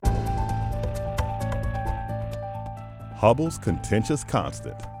Hubble's contentious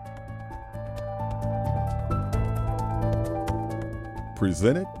constant.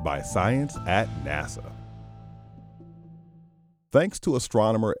 Presented by Science at NASA. Thanks to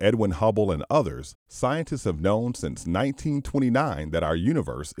astronomer Edwin Hubble and others, scientists have known since 1929 that our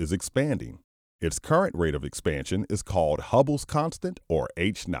universe is expanding. Its current rate of expansion is called Hubble's constant, or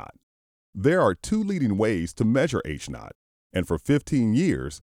H0. There are two leading ways to measure H0, and for 15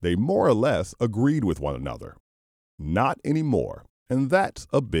 years, they more or less agreed with one another. Not anymore, and that's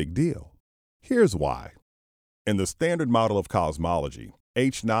a big deal. Here's why. In the standard model of cosmology,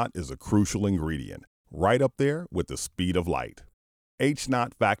 H0 is a crucial ingredient, right up there with the speed of light.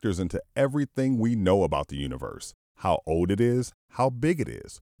 H0 factors into everything we know about the universe: how old it is, how big it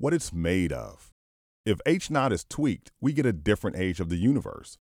is, what it's made of. If H0 is tweaked, we get a different age of the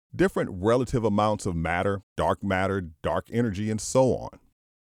universe, different relative amounts of matter, dark energy, and so on.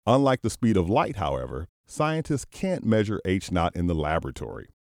 Unlike the speed of light, however, scientists can't measure H0 in the laboratory.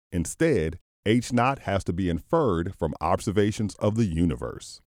 Instead, H0 has to be inferred from observations of the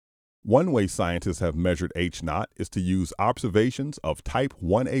universe. One way scientists have measured H0 is to use observations of Type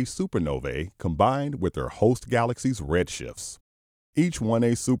 1a supernovae combined with their host galaxy's redshifts. Each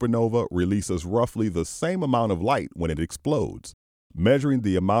 1a supernova releases roughly the same amount of light when it explodes. Measuring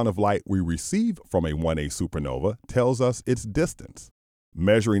the amount of light we receive from a 1a supernova tells us its distance.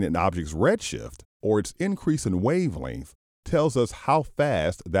 Measuring an object's redshift, or its increase in wavelength, tells us how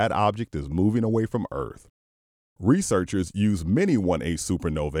fast that object is moving away from Earth. Researchers use many 1a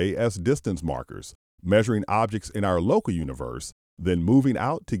supernovae as distance markers, measuring objects in our local universe, then moving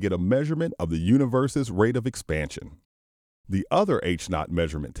out to get a measurement of the universe's rate of expansion. The other H0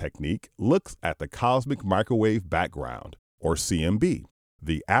 measurement technique looks at the cosmic microwave background, or CMB,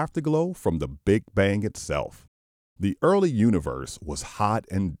 the afterglow from the Big Bang itself. The early universe was hot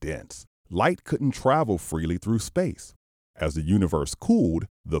and dense. Light couldn't travel freely through space. As the universe cooled,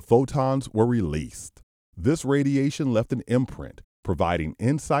 the photons were released. This radiation left an imprint, providing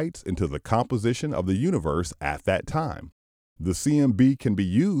insights into the composition of the universe at that time. The CMB can be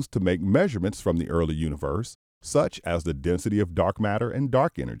used to make measurements from the early universe, such as the density of dark matter and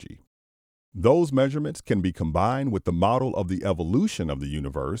dark energy. Those measurements can be combined with the model of the evolution of the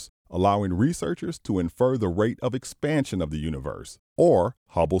universe, allowing researchers to infer the rate of expansion of the universe, or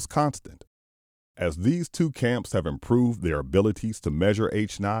Hubble's constant. As these two camps have improved their abilities to measure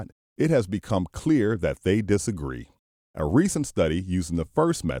H0, it has become clear that they disagree. A recent study using the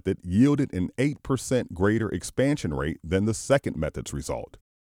first method yielded an 8% greater expansion rate than the second method's result.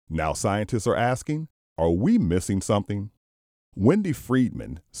 Now scientists are asking, are we missing something? Wendy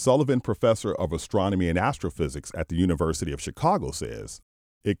Friedman, Sullivan Professor of Astronomy and Astrophysics at the University of Chicago, says,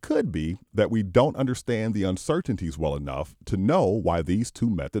 "It could be that we don't understand the uncertainties well enough to know why these two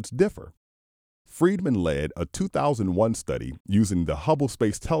methods differ." Friedman led a 2001 study using the Hubble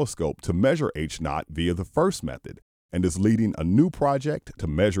Space Telescope to measure H0 via the first method, and is leading a new project to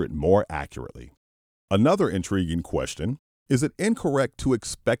measure it more accurately. Another intriguing question: is it incorrect to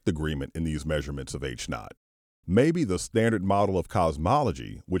expect agreement in these measurements of H0? Maybe the standard model of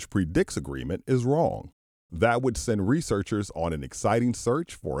cosmology, which predicts agreement, is wrong. That would send researchers on an exciting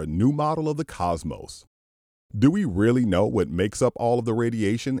search for a new model of the cosmos. Do we really know what makes up all of the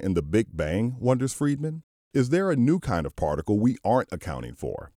radiation in the Big Bang, wonders Friedman? Is there a new kind of particle we aren't accounting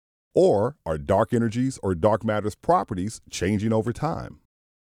for? Or are dark energies or dark matter's properties changing over time?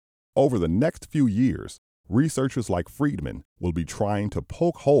 Over the next few years, researchers like Friedman will be trying to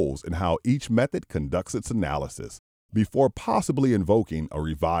poke holes in how each method conducts its analysis before possibly invoking a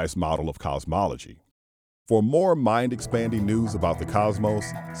revised model of cosmology. For more mind-expanding news about the cosmos,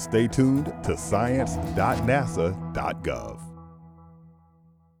 stay tuned to science.nasa.gov.